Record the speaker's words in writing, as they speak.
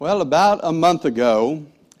Well, about a month ago,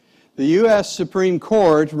 the U.S. Supreme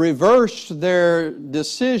Court reversed their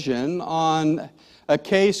decision on a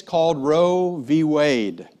case called Roe v.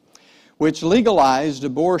 Wade, which legalized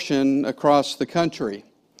abortion across the country.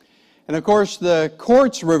 And of course, the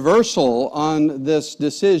court's reversal on this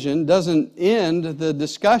decision doesn't end the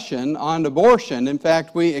discussion on abortion. In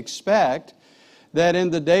fact, we expect that in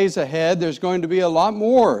the days ahead, there's going to be a lot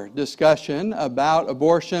more discussion about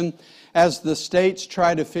abortion as the states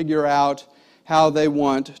try to figure out how they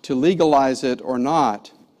want to legalize it or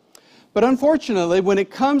not. But unfortunately, when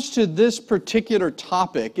it comes to this particular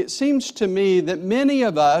topic, it seems to me that many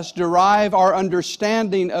of us derive our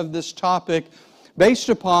understanding of this topic based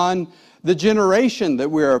upon the generation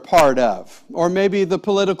that we're a part of, or maybe the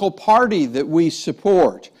political party that we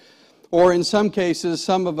support, or in some cases,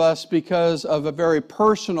 some of us because of a very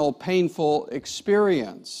personal, painful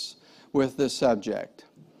experience with this subject.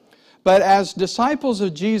 But as disciples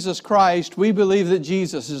of Jesus Christ, we believe that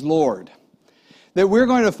Jesus is Lord, that we're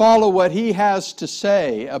going to follow what He has to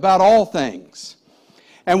say about all things.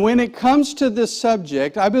 And when it comes to this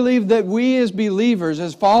subject, I believe that we as believers,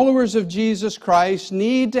 as followers of Jesus Christ,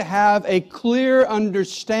 need to have a clear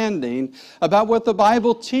understanding about what the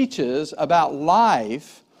Bible teaches about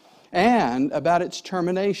life and about its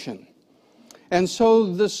termination. And so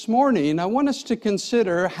this morning, I want us to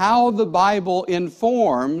consider how the Bible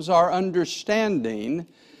informs our understanding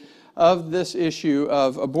of this issue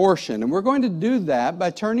of abortion. And we're going to do that by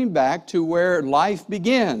turning back to where life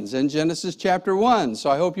begins in Genesis chapter 1. So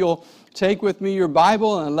I hope you'll take with me your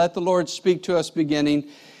Bible and let the Lord speak to us beginning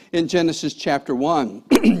in Genesis chapter 1.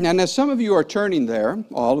 And as some of you are turning there,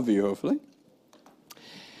 all of you hopefully,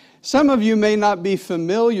 some of you may not be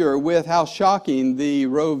familiar with how shocking the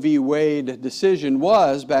Roe v. Wade decision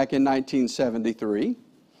was back in 1973.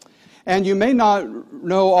 And you may not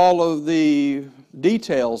know all of the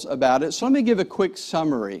details about it, so let me give a quick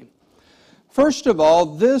summary. First of all,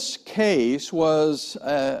 this case was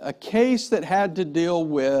a case that had to deal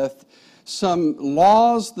with some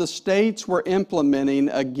laws the states were implementing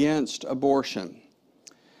against abortion.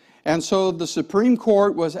 And so the Supreme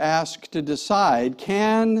Court was asked to decide,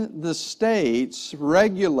 can the states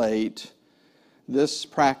regulate this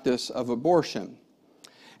practice of abortion?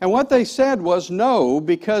 And what they said was no,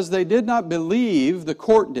 because they did not believe, the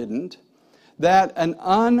court didn't, that an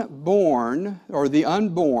unborn, or the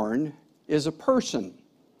unborn, is a person.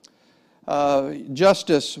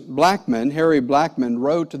 Justice Blackmun, Harry Blackmun,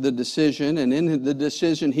 wrote the decision, and in the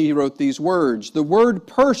decision he wrote these words: "The word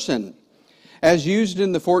person, as used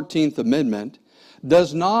in the 14th Amendment,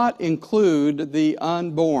 does not include the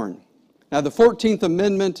unborn." Now, the 14th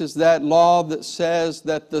Amendment is that law that says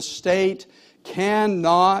that the state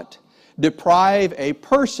cannot deprive a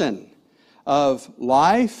person of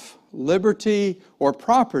life, liberty, or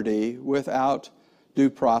property without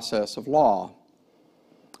due process of law.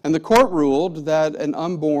 And the court ruled that an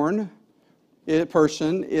unborn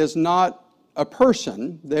person is not a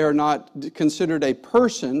person. They are not considered a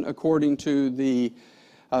person according to the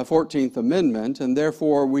 14th Amendment, and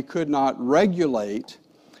therefore we could not regulate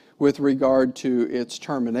with regard to its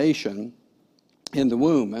termination in the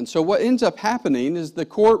womb. And so what ends up happening is the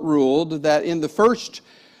court ruled that in the first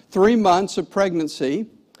 3 months of pregnancy,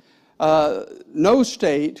 no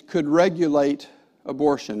state could regulate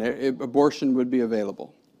abortion. Abortion would be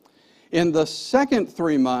available. In the second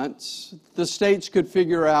 3 months, the states could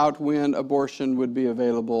figure out when abortion would be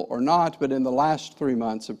available or not, but in the last 3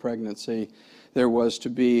 months of pregnancy, there was to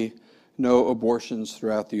be no abortions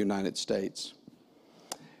throughout the United States.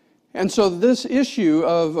 And so this issue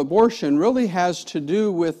of abortion really has to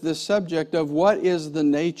do with the subject of what is the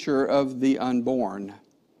nature of the unborn.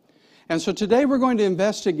 And so today we're going to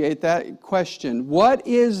investigate that question. What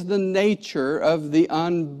is the nature of the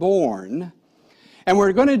unborn? And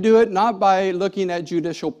we're going to do it not by looking at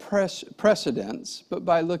judicial precedents, but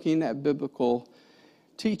by looking at biblical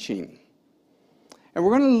teaching. And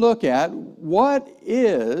we're going to look at what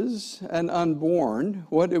is an unborn,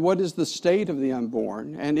 what is the state of the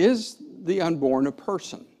unborn, and is the unborn a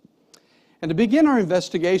person? And to begin our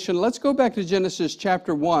investigation, let's go back to Genesis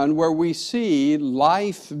chapter 1, where we see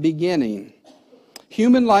life beginning.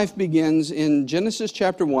 Human life begins in Genesis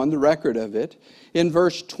chapter 1, the record of it, in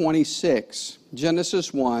verse 26.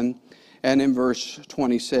 Genesis 1 and in verse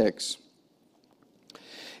 26.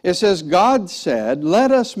 It says, "God said, 'Let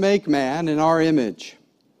us make man in our image,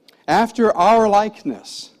 after our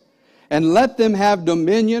likeness, and let them have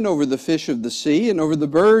dominion over the fish of the sea, and over the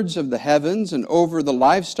birds of the heavens, and over the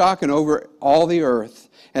livestock, and over all the earth,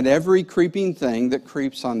 and every creeping thing that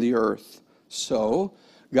creeps on the earth.' So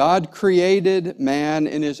God created man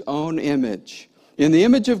in His own image. In the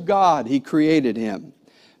image of God, He created him.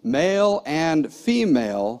 Male and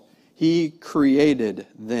female, He created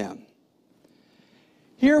them.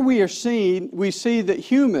 Here we see that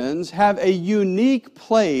humans have a unique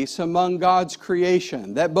place among God's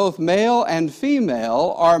creation, that both male and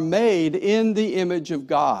female are made in the image of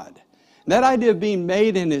God. And that idea of being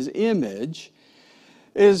made in His image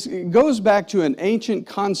goes back to an ancient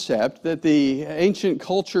concept that the ancient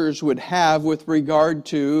cultures would have with regard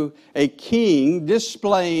to a king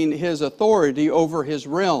displaying his authority over his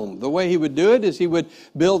realm. The way he would do it is he would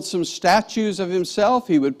build some statues of himself.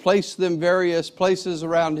 He would place them various places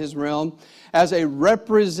around his realm as a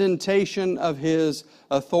representation of his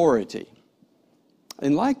authority.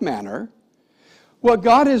 In like manner, what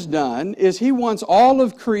God has done is He wants all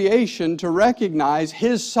of creation to recognize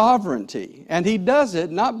His sovereignty. And He does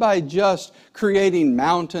it not by just creating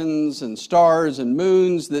mountains and stars and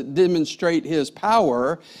moons that demonstrate His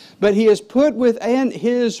power, but He has put within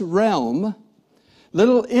His realm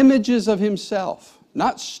little images of Himself,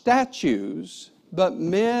 not statues, but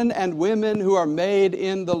men and women who are made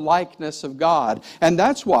in the likeness of God. And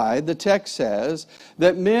that's why the text says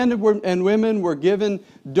that men and women were given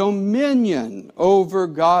dominion over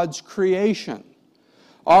God's creation.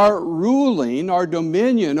 Our ruling, our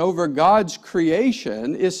dominion over God's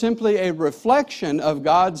creation is simply a reflection of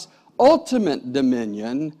God's ultimate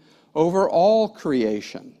dominion over all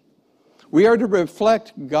creation. We are to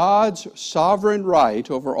reflect God's sovereign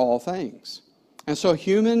right over all things. And so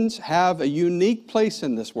humans have a unique place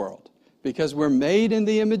in this world because we're made in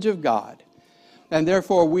the image of God. And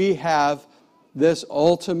therefore we have this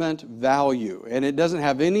ultimate value. And it doesn't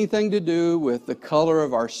have anything to do with the color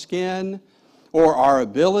of our skin or our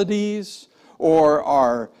abilities or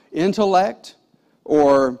our intellect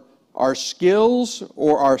or our skills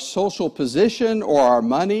or our social position or our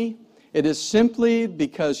money. It is simply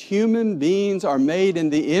because human beings are made in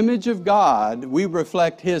the image of God, we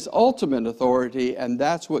reflect His ultimate authority, and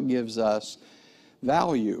that's what gives us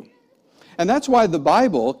value. And that's why the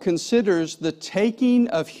Bible considers the taking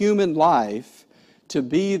of human life to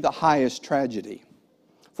be the highest tragedy.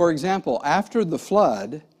 For example, after the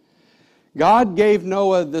flood, God gave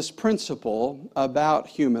Noah this principle about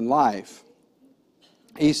human life.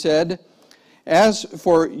 He said, "As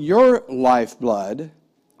for your lifeblood,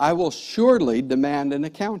 I will surely demand an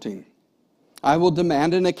accounting. I will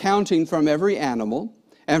demand an accounting from every animal,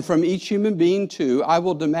 and from each human being too. I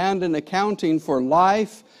will demand an accounting for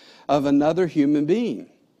life of another human being.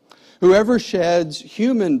 Whoever sheds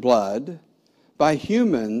human blood, by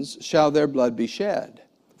humans shall their blood be shed.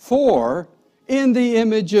 For in the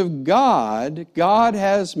image of God, God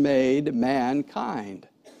has made mankind."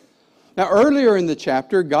 Now earlier in the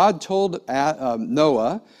chapter, God told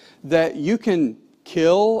Noah that you can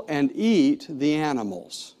kill and eat the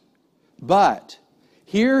animals. But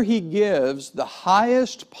here He gives the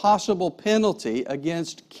highest possible penalty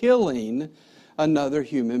against killing another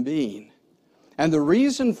human being. And the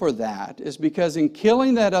reason for that is because in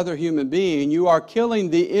killing that other human being, you are killing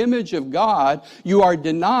the image of God. You are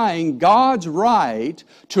denying God's right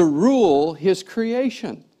to rule His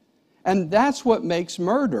creation. And that's what makes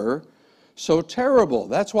murder so terrible.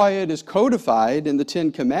 That's why it is codified in the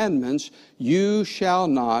Ten Commandments, "You shall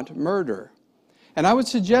not murder." And I would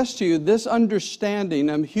suggest to you this understanding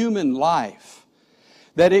of human life,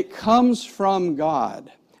 that it comes from God,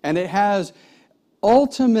 and it has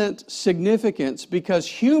ultimate significance because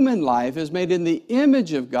human life is made in the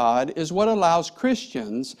image of God, is what allows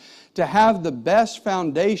Christians to have the best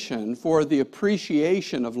foundation for the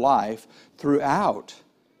appreciation of life throughout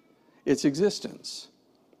its existence.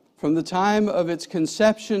 From the time of its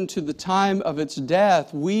conception to the time of its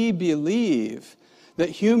death, we believe that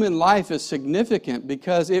human life is significant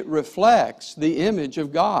because it reflects the image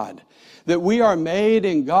of God. That we are made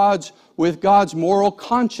with God's moral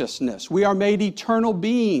consciousness. We are made eternal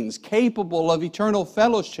beings capable of eternal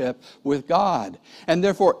fellowship with God. And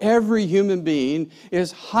therefore every human being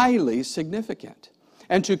is highly significant.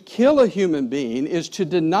 And to kill a human being is to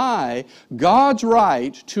deny God's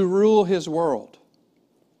right to rule His world.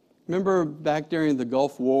 Remember back during the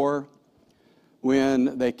Gulf War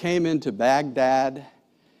when they came into Baghdad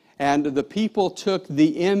and the people took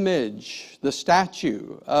the image, the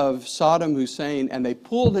statue of Saddam Hussein, and they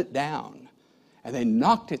pulled it down and they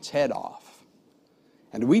knocked its head off.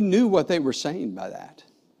 And we knew what they were saying by that.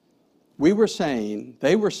 They were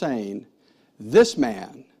saying, this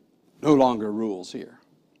man no longer rules here.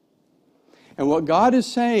 And what God is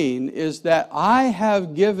saying is that I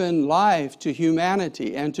have given life to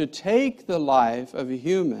humanity, and to take the life of a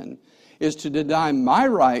human is to deny my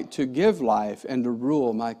right to give life and to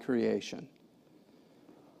rule my creation.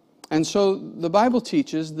 And so the Bible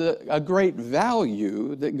teaches a great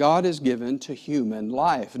value that God has given to human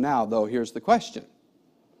life. Now, though, here's the question.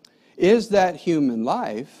 Is that human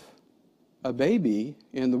life a baby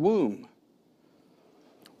in the womb?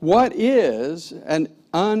 What is an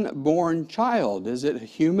unborn child? Is it a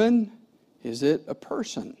human? Is it a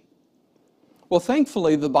person? Well,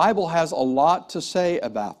 thankfully, the Bible has a lot to say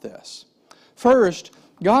about this. First,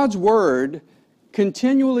 God's Word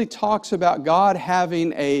continually talks about God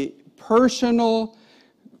having a personal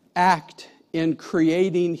act in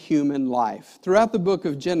creating human life. Throughout the book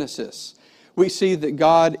of Genesis, we see that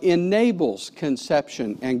God enables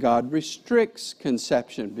conception and God restricts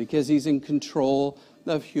conception because He's in control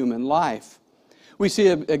of human life. We see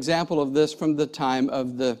an example of this from the time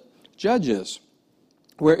of the Judges,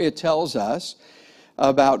 where it tells us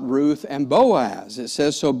about Ruth and Boaz. It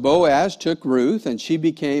says, so Boaz took Ruth, and she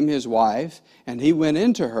became his wife, and he went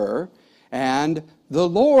into her, and the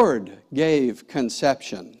Lord gave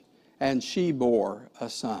conception, and she bore a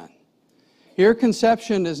son. Here,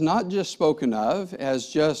 conception is not just spoken of as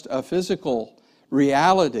just a physical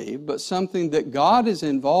reality, but something that God is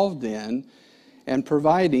involved in and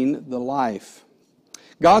providing the life.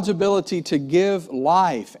 God's ability to give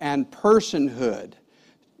life and personhood,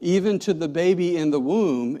 even to the baby in the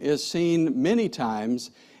womb, is seen many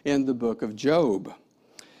times in the book of Job.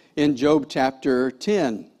 In Job chapter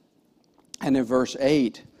 10 and in verse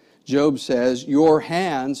 8, Job says, your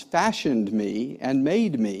hands fashioned me and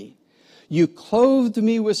made me. You clothed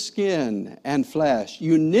me with skin and flesh.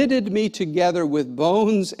 You knitted me together with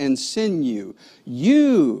bones and sinew.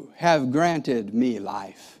 You have granted me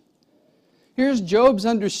life. Here's Job's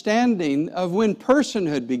understanding of when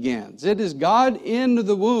personhood begins. It is God in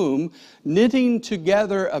the womb knitting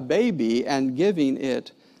together a baby and giving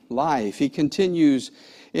it life. He continues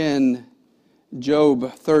in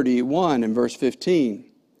Job 31 and verse 15.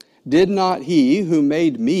 Did not He who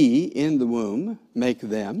made me in the womb make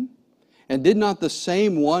them? And did not the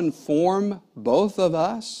same one form both of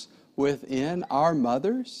us within our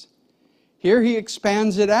mothers? Here he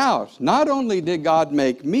expands it out. Not only did God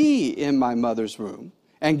make me in my mother's womb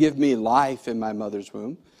and give me life in my mother's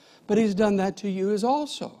womb, but He's done that to you as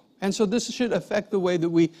also. And so this should affect the way that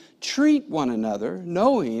we treat one another,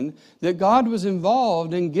 knowing that God was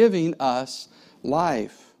involved in giving us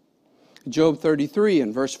life. Job 33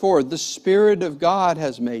 and verse 4, the Spirit of God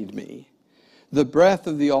has made me. The breath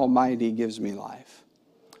of the Almighty gives me life.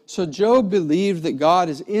 So Job believed that God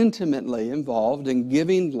is intimately involved in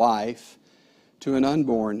giving life to an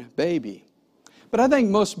unborn baby. But I think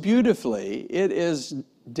most beautifully, it is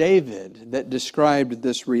David that described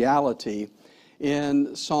this reality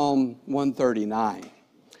in Psalm 139.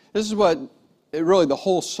 This is what, really the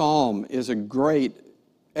whole psalm is a great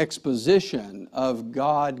exposition of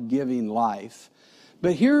God giving life.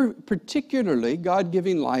 But here particularly, God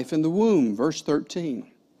giving life in the womb. Verse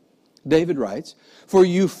 13, David writes, for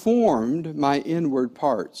you formed my inward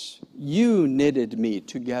parts. You knitted me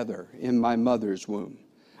together in my mother's womb.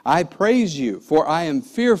 I praise you, for I am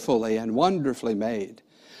fearfully and wonderfully made.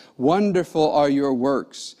 Wonderful are your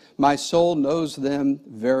works. My soul knows them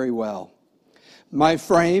very well. My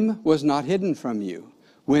frame was not hidden from you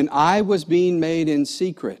when I was being made in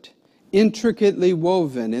secret, intricately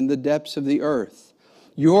woven in the depths of the earth.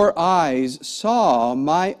 Your eyes saw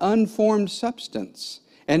my unformed substance,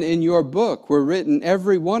 and in your book were written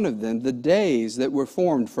every one of them, the days that were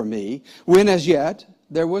formed for me, when as yet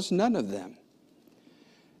there was none of them.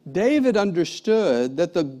 David understood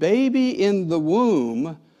that the baby in the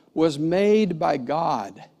womb was made by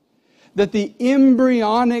God, that the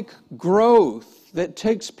embryonic growth that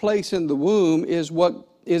takes place in the womb is what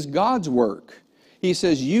is God's work. He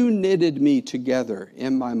says, you knitted me together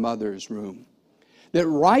in my mother's womb. That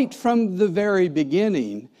right from the very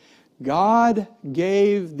beginning, God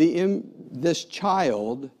gave this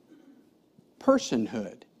child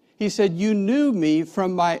personhood. He said, you knew me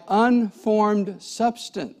from my unformed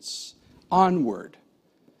substance onward.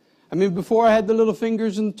 I mean, before I had the little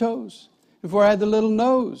fingers and toes, before I had the little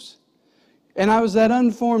nose, and I was that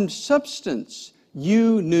unformed substance,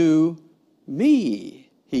 you knew me,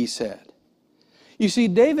 he said. You see,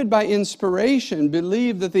 David, by inspiration,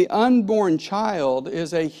 believed that the unborn child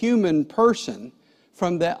is a human person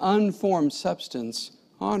from the unformed substance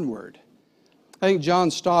onward. I think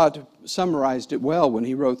John Stott summarized it well when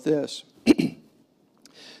he wrote this.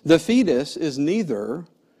 The fetus is neither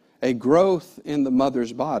a growth in the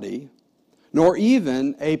mother's body, nor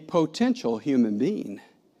even a potential human being,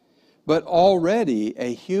 but already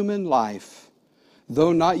a human life,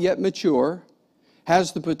 though not yet mature,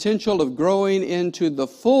 has the potential of growing into the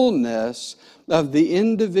fullness of the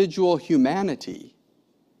individual humanity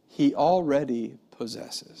he already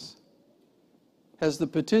possesses. Has the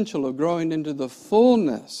potential of growing into the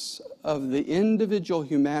fullness of the individual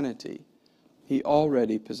humanity he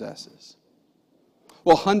already possesses.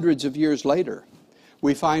 Well, hundreds of years later,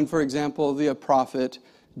 we find, for example, the prophet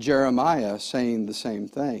Jeremiah saying the same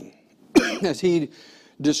thing. As he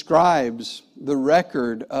describes the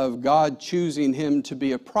record of God choosing him to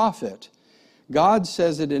be a prophet, God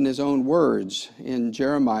says it in his own words in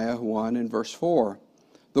Jeremiah 1 and verse 4.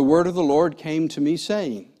 The word of the Lord came to me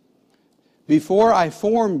saying, before I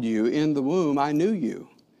formed you in the womb, I knew you.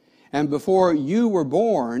 And before you were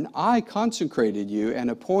born, I consecrated you and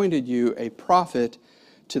appointed you a prophet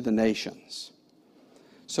to the nations.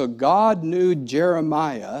 So God knew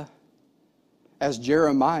Jeremiah as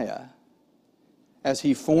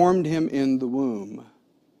he formed him in the womb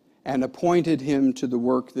and appointed him to the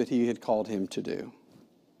work that he had called him to do.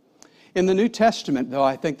 In the New Testament, though,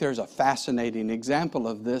 I think there's a fascinating example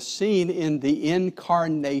of this seen in the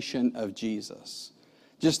incarnation of Jesus.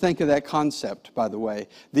 Just think of that concept, by the way,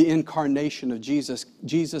 the incarnation of Jesus,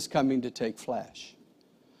 Jesus coming to take flesh.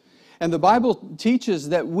 And the Bible teaches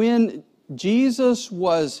that when Jesus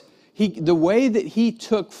was, the way that he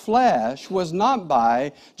took flesh was not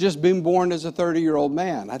by just being born as a 30-year-old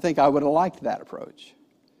man. I think I would have liked that approach.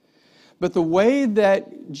 But the way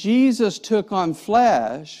that Jesus took on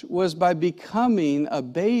flesh was by becoming a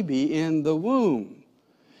baby in the womb.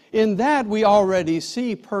 In that, we already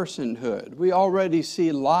see personhood. We already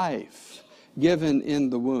see life given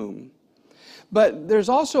in the womb. But there's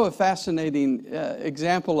also a fascinating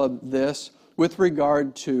example of this with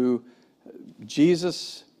regard to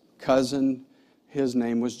Jesus' cousin. His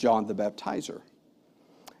name was John the Baptizer.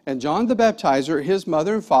 And John the Baptizer, his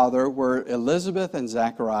mother and father were Elizabeth and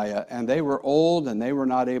Zachariah, and they were old and they were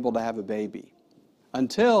not able to have a baby.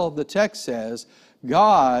 Until the text says,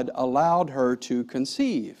 God allowed her to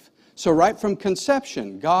conceive. So right from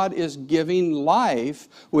conception, God is giving life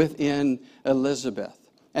within Elizabeth.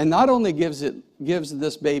 And not only gives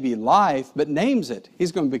this baby life, but names it.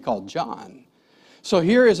 He's going to be called John. So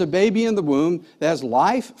here is a baby in the womb that has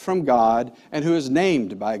life from God and who is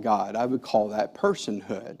named by God. I would call that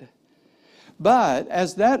personhood. But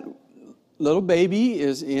as that little baby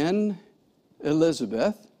is in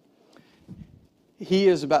Elizabeth, he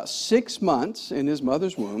is about 6 months in his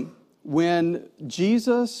mother's womb when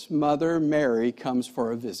Jesus' mother Mary comes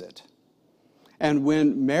for a visit. And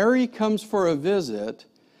when Mary comes for a visit,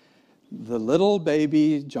 the little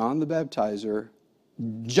baby, John the Baptizer,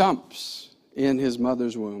 jumps in his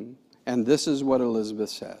mother's womb. And this is what Elizabeth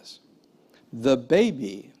says. The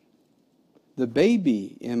baby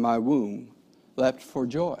in my womb leapt for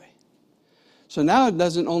joy. So now it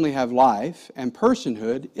doesn't only have life and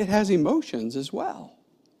personhood, it has emotions as well.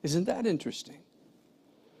 Isn't that interesting?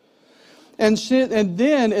 And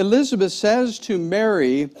then Elizabeth says to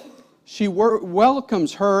Mary, she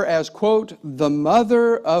welcomes her as, quote, the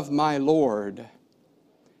mother of my Lord.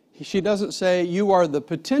 She doesn't say, you are the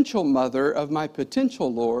potential mother of my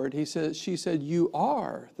potential Lord. She said, you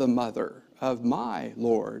are the mother of my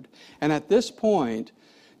Lord. And at this point,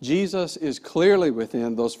 Jesus is clearly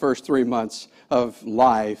within those first 3 months of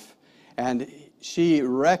life, and she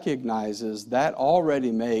recognizes that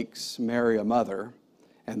already makes Mary a mother,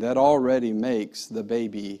 and that already makes the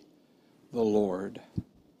baby the Lord.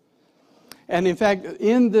 And in fact,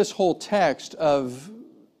 in this whole text of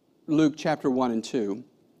Luke chapter 1 and 2,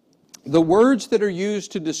 the words that are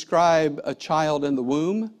used to describe a child in the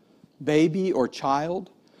womb, baby or child,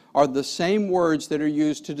 are the same words that are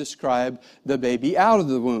used to describe the baby out of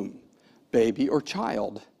the womb, baby or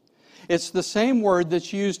child. It's the same word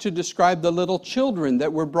that's used to describe the little children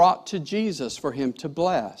that were brought to Jesus for him to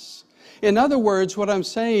bless. In other words, what I'm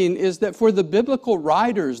saying is that for the biblical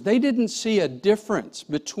writers, they didn't see a difference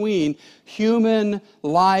between human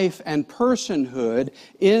life and personhood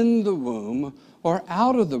in the womb or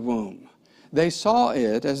out of the womb. They saw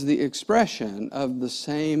it as the expression of the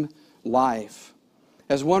same life.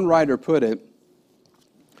 As one writer put it,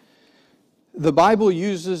 the Bible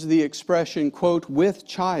uses the expression, quote, with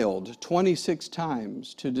child 26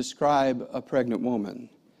 times to describe a pregnant woman.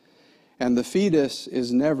 And the term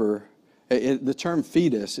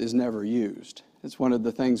fetus is never used. It's one of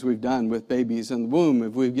the things we've done with babies in the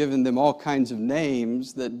womb. We've given them all kinds of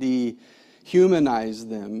names that dehumanize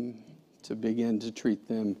them to begin to treat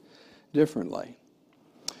them differently.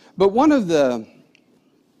 But let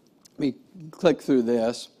me click through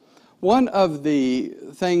this. One of the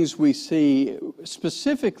things we see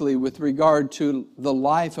specifically with regard to the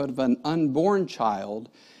life of an unborn child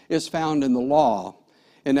is found in the law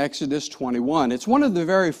in Exodus 21. It's one of the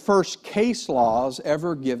very first case laws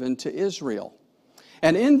ever given to Israel.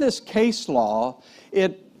 And in this case law,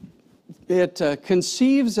 it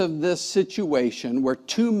conceives of this situation where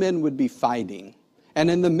two men would be fighting. And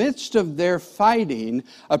in the midst of their fighting,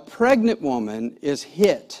 a pregnant woman is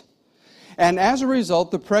hit. And as a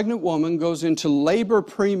result, the pregnant woman goes into labor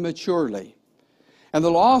prematurely. And the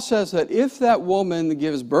law says that if that woman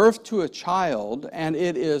gives birth to a child and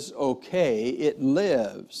it is okay, it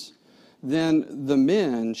lives, then the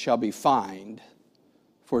men shall be fined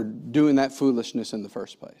for doing that foolishness in the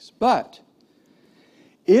first place. But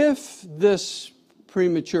if this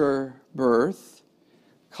premature birth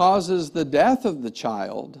causes the death of the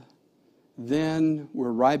child, then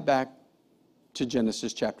we're right back to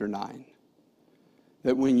Genesis chapter 9.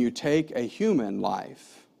 That when you take a human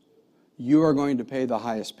life, you are going to pay the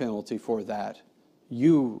highest penalty for that.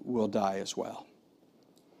 You will die as well.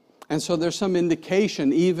 And so there's some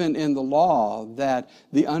indication, even in the law, that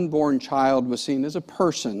the unborn child was seen as a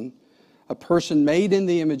person made in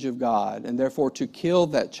the image of God, and therefore to kill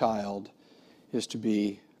that child is to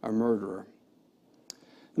be a murderer.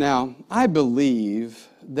 Now, I believe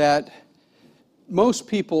that most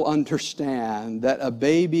people understand that a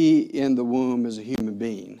baby in the womb is a human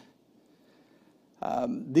being.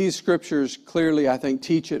 These scriptures clearly, I think,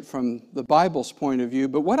 teach it from the Bible's point of view.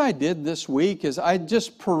 But what I did this week is I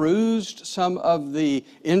just perused some of the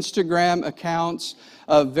Instagram accounts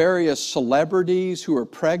of various celebrities who are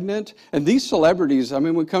pregnant. And these celebrities, I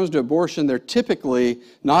mean, when it comes to abortion, they're typically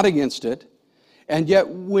not against it. And yet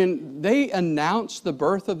when they announced the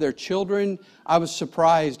birth of their children, I was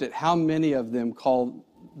surprised at how many of them called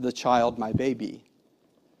the child my baby.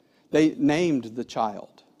 They named the child.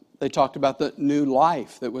 They talked about the new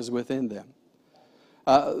life that was within them.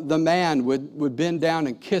 The man would bend down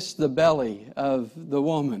and kiss the belly of the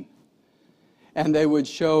woman, and they would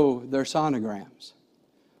show their sonograms.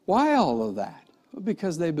 Why all of that? Well,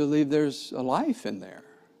 because they believe there's a life in there.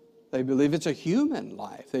 They believe it's a human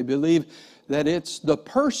life. They believe that it's the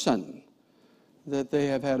person that they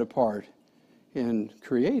have had a part in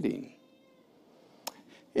creating.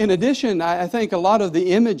 In addition, I think a lot of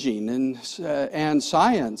the imaging and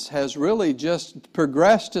science has really just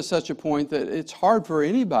progressed to such a point that it's hard for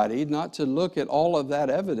anybody not to look at all of that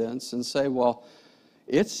evidence and say, well,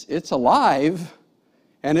 it's alive,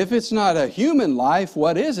 and if it's not a human life,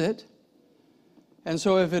 what is it? And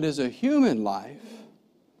so if it is a human life,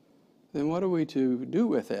 then what are we to do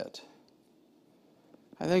with it?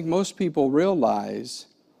 I think most people realize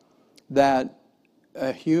that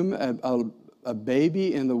a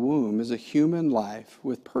baby in the womb is a human life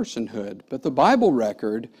with personhood. But the Bible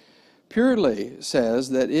record purely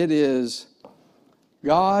says that it is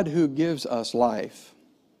God who gives us life,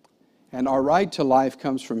 and our right to life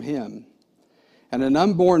comes from Him. And an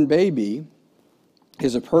unborn baby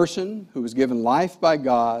is a person who was given life by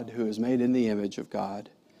God, who is made in the image of God.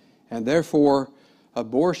 And therefore,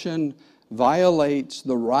 abortion violates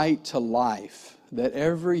the right to life that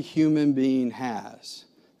every human being has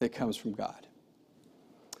that comes from God.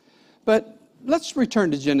 But let's return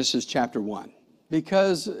to Genesis chapter 1,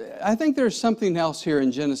 because I think there's something else here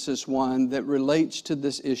in Genesis 1 that relates to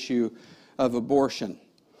this issue of abortion.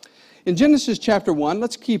 In Genesis chapter 1,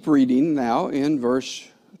 let's keep reading now in verse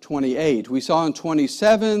 28. We saw in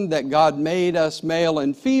 27 that God made us male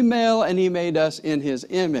and female, and He made us in His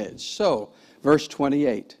image. So, verse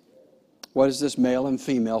 28, what is this male and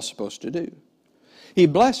female supposed to do? He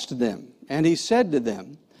blessed them, and He said to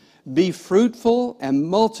them, "Be fruitful and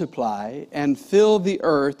multiply, and fill the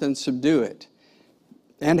earth and subdue it,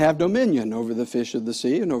 and have dominion over the fish of the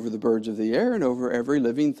sea, and over the birds of the air, and over every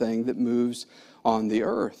living thing that moves on the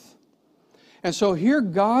earth." And so here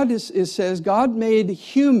God says God made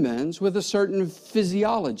humans with a certain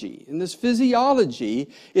physiology. And this physiology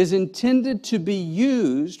is intended to be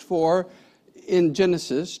used for, in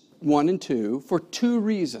Genesis 1 and 2, for two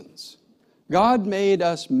reasons. God made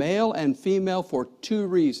us male and female for two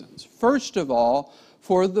reasons. First of all,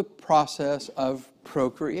 for the process of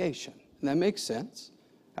procreation. And that makes sense.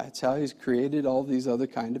 That's how He's created all these other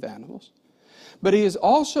kind of animals. But He has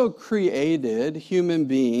also created human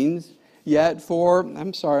beings, yet for,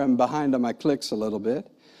 I'm sorry, I'm behind on my clicks a little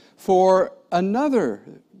bit, for another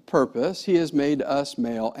purpose. He has made us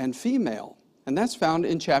male and female. And that's found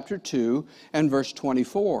in chapter 2 and verse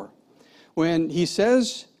 24. When He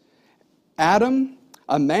says, Adam,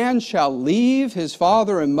 a man shall leave his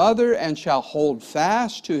father and mother and shall hold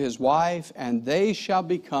fast to his wife, and they shall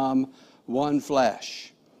become one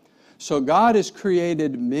flesh. So God has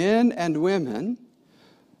created men and women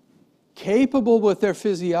capable with their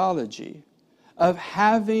physiology of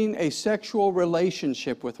having a sexual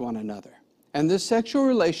relationship with one another. And this sexual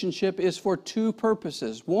relationship is for two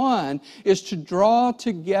purposes. One is to draw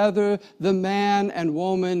together the man and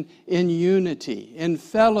woman in unity, in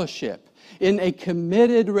fellowship, in a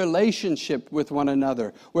committed relationship with one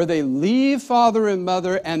another, where they leave father and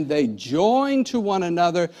mother and they join to one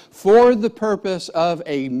another for the purpose of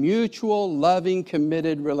a mutual, loving,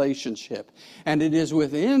 committed relationship. And it is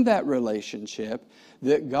within that relationship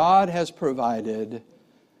that God has provided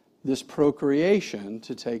this procreation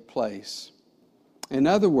to take place. In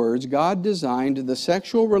other words, God designed the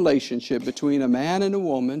sexual relationship between a man and a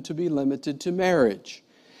woman to be limited to marriage.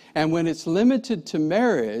 And when it's limited to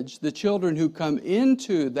marriage, the children who come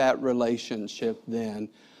into that relationship then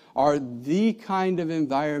are the kind of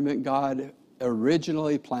environment God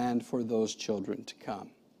originally planned for those children to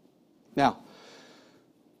come. Now,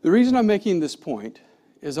 the reason I'm making this point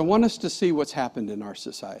is I want us to see what's happened in our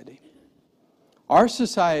society. Our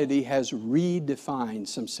society has redefined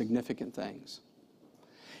some significant things.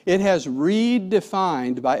 It has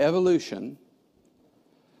redefined by evolution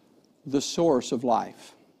the source of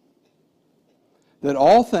life. That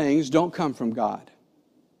all things don't come from God.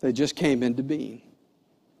 They just came into being.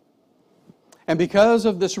 And because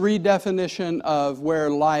of this redefinition of where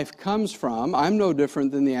life comes from, I'm no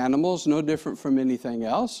different than the animals, no different from anything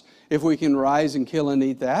else. If we can rise and kill and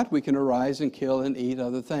eat that, we can arise and kill and eat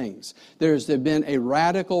other things. There's been a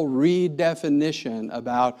radical redefinition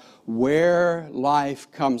about where life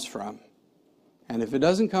comes from. And if it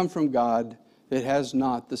doesn't come from God, it has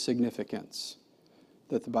not the significance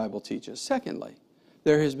that the Bible teaches. Secondly,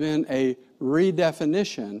 there has been a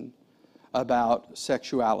redefinition about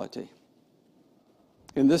sexuality.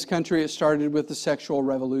 In this country, it started with the sexual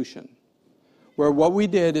revolution, where what we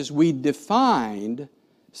did is we defined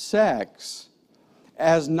sex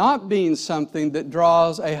as not being something that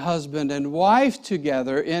draws a husband and wife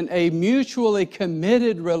together in a mutually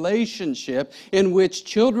committed relationship in which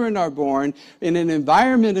children are born in an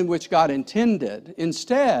environment in which God intended.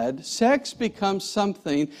 Instead, sex becomes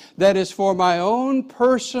something that is for my own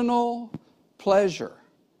personal pleasure.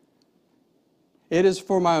 It is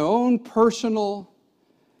for my own personal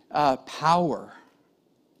power.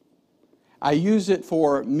 I use it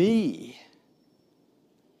for me.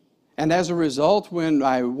 And as a result, when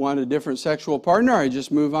I want a different sexual partner, I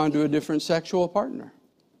just move on to a different sexual partner.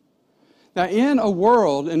 Now, in a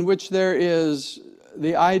world in which there is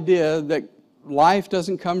the idea that life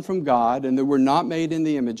doesn't come from God and that we're not made in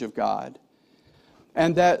the image of God,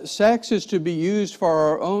 and that sex is to be used for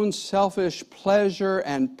our own selfish pleasure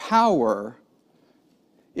and power,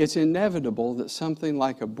 it's inevitable that something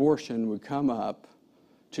like abortion would come up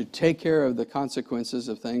to take care of the consequences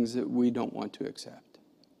of things that we don't want to accept.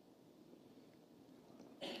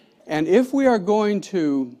 And if we are going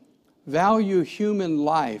to value human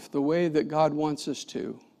life the way that God wants us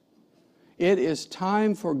to, it is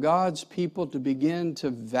time for God's people to begin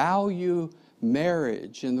to value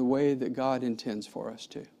marriage in the way that God intends for us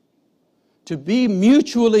to be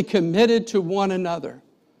mutually committed to one another,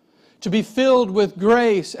 to be filled with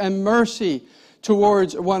grace and mercy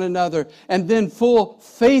towards one another, and then full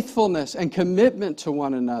faithfulness and commitment to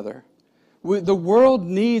one another. The world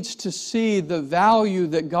needs to see the value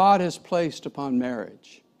that God has placed upon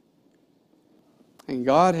marriage. And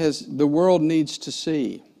the world needs to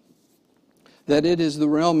see that it is the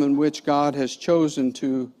realm in which God has chosen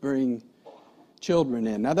to bring children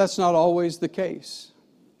in. Now, that's not always the case.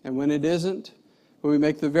 And when it isn't, we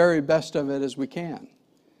make the very best of it as we can.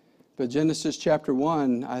 But Genesis chapter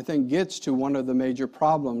 1, I think, gets to one of the major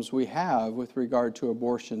problems we have with regard to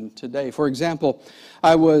abortion today. For example,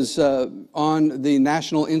 I was on the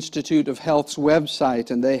National Institute of Health's website,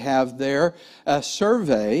 and they have there a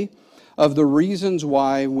survey of the reasons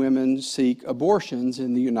why women seek abortions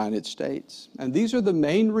in the United States. And these are the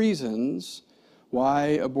main reasons why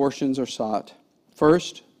abortions are sought.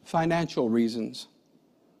 First, financial reasons.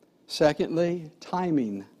 Secondly,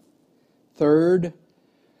 timing. Third,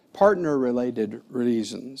 partner-related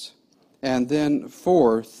reasons. And then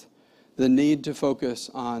fourth, the need to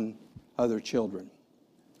focus on other children.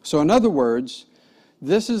 So in other words,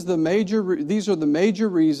 these are the major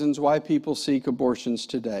reasons why people seek abortions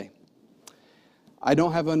today. I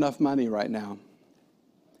don't have enough money right now.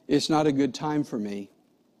 It's not a good time for me.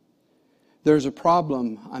 There's a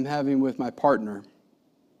problem I'm having with my partner,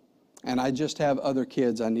 and I just have other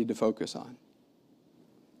kids I need to focus on.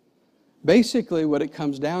 Basically, what it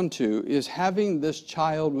comes down to is having this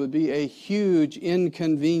child would be a huge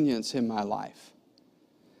inconvenience in my life.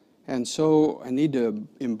 And so I need to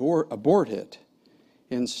abort it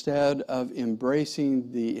instead of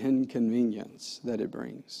embracing the inconvenience that it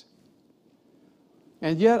brings.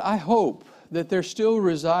 And yet I hope that there still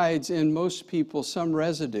resides in most people some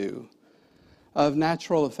residue of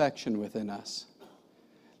natural affection within us.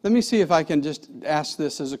 Let me see if I can just ask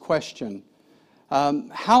this as a question.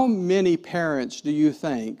 How many parents do you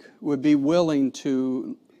think would be willing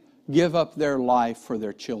to give up their life for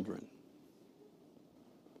their children?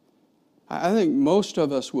 I think most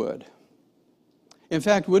of us would. In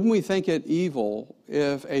fact, wouldn't we think it evil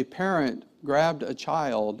if a parent grabbed a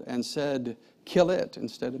child and said, "Kill it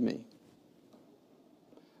instead of me"?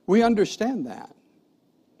 We understand that.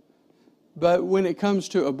 But when it comes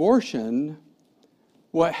to abortion,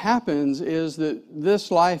 what happens is that this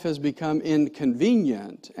life has become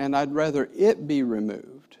inconvenient, and I'd rather it be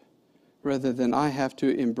removed rather than I have to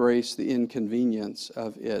embrace the inconvenience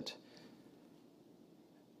of it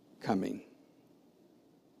coming.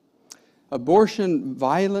 Abortion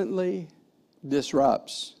violently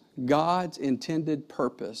disrupts God's intended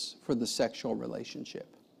purpose for the sexual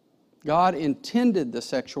relationship. God intended the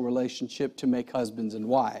sexual relationship to make husbands and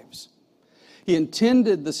wives. He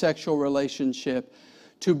intended the sexual relationship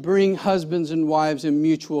to bring husbands and wives in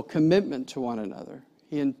mutual commitment to one another.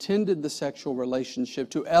 He intended the sexual relationship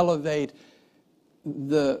to elevate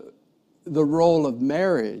the role of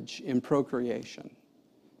marriage in procreation.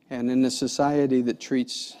 And in a society that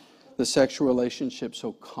treats the sexual relationship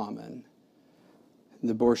so common,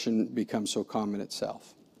 the abortion becomes so common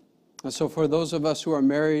itself. And so for those of us who are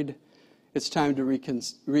married, it's time to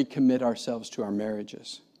recommit ourselves to our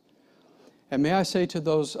marriages. And may I say to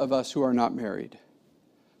those of us who are not married,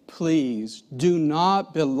 please do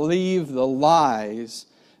not believe the lies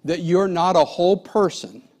that you're not a whole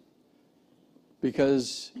person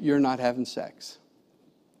because you're not having sex.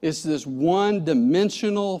 It's this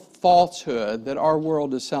one-dimensional falsehood that our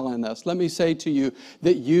world is selling us. Let me say to you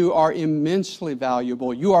that you are immensely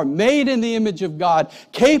valuable. You are made in the image of God,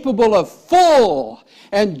 capable of full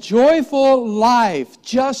and joyful life,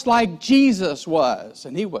 just like Jesus was,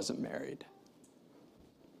 and he wasn't married.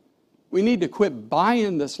 We need to quit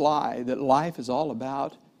buying this lie that life is all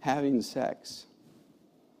about having sex.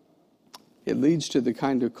 It leads to the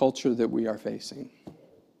kind of culture that we are facing.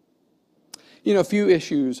 You know, few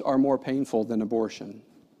issues are more painful than abortion.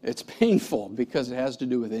 It's painful because it has to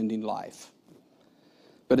do with ending life.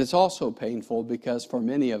 But it's also painful because for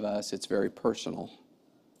many of us, it's very personal.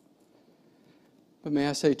 But may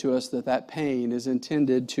I say to us that that pain is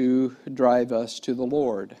intended to drive us to the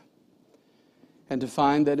Lord and to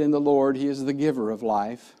find that in the Lord, He is the giver of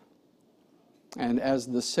life. And as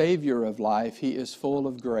the Savior of life, He is full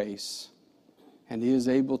of grace and He is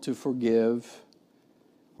able to forgive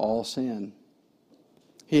all sin.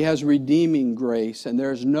 He has redeeming grace, and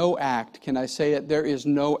there is no act, can I say it? There is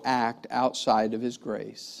no act outside of His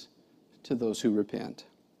grace to those who repent.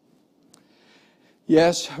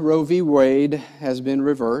 Yes, Roe v. Wade has been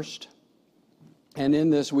reversed, and in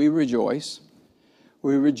this we rejoice.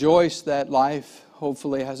 We rejoice that life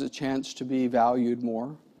hopefully has a chance to be valued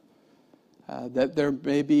more, that there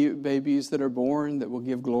may be babies that are born that will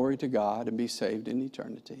give glory to God and be saved in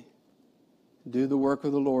eternity. Do the work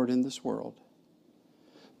of the Lord in this world.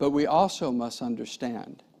 But we also must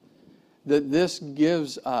understand that this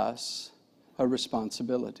gives us a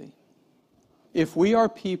responsibility. If we are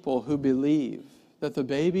people who believe that the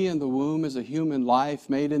baby in the womb is a human life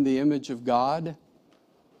made in the image of God,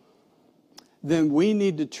 then we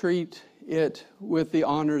need to treat it with the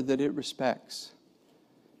honor that it respects.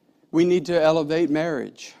 We need to elevate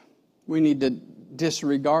marriage. We need to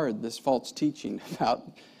disregard this false teaching about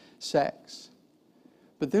sex.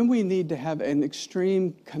 But then we need to have an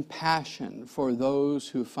extreme compassion for those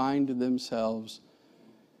who find themselves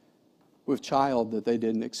with child that they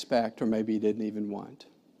didn't expect or maybe didn't even want.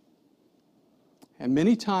 And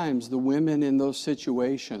many times the women in those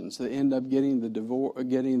situations that end up getting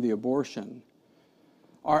the abortion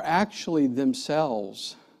are actually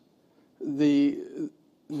themselves the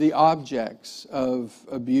objects of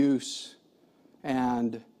abuse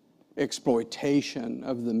and exploitation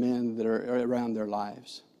of the men that are around their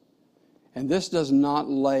lives. And this does not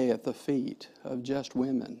lay at the feet of just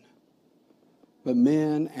women, but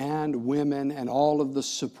men and women and all of the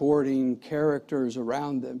supporting characters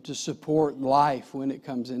around them to support life when it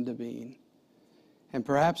comes into being. And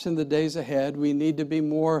perhaps in the days ahead, we need to be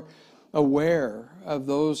more aware of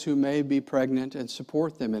those who may be pregnant and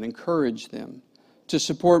support them and encourage them, to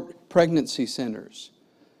support pregnancy centers,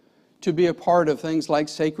 to be a part of things like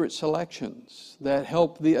sacred selections that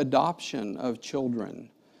help the adoption of children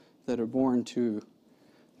that are born to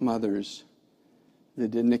mothers that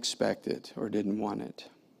didn't expect it or didn't want it.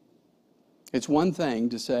 It's one thing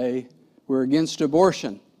to say we're against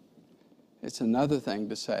abortion. It's another thing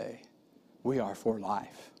to say we are for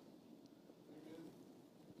life.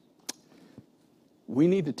 We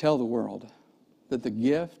need to tell the world that the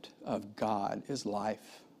gift of God is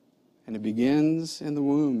life. And it begins in the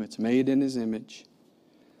womb. It's made in His image.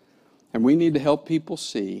 And we need to help people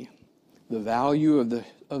see the value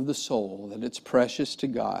of the soul, that it's precious to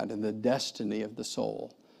God, and the destiny of the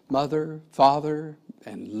soul. Mother, father,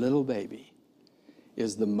 and little baby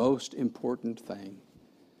is the most important thing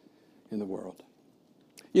in the world.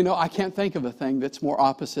 You know, I can't think of a thing that's more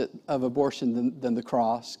opposite of abortion than the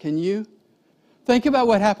cross. Can you? Think about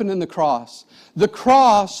what happened in the cross. The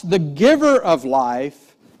cross, the giver of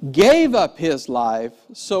life, gave up His life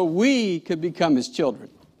so we could become His children.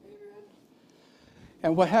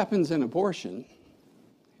 And what happens in abortion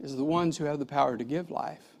is the ones who have the power to give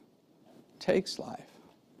life takes life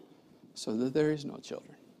so that there is no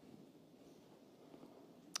children.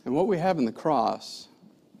 And what we have in the cross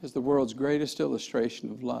is the world's greatest illustration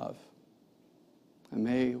of love. And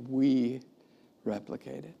may we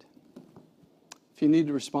replicate it. If you need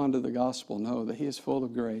to respond to the gospel, know that He is full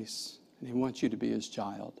of grace and He wants you to be His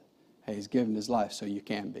child. Hey, He's given His life so you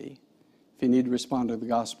can be. If you need to respond to the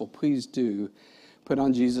gospel, please do put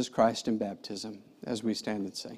on Jesus Christ in baptism as we stand and sing.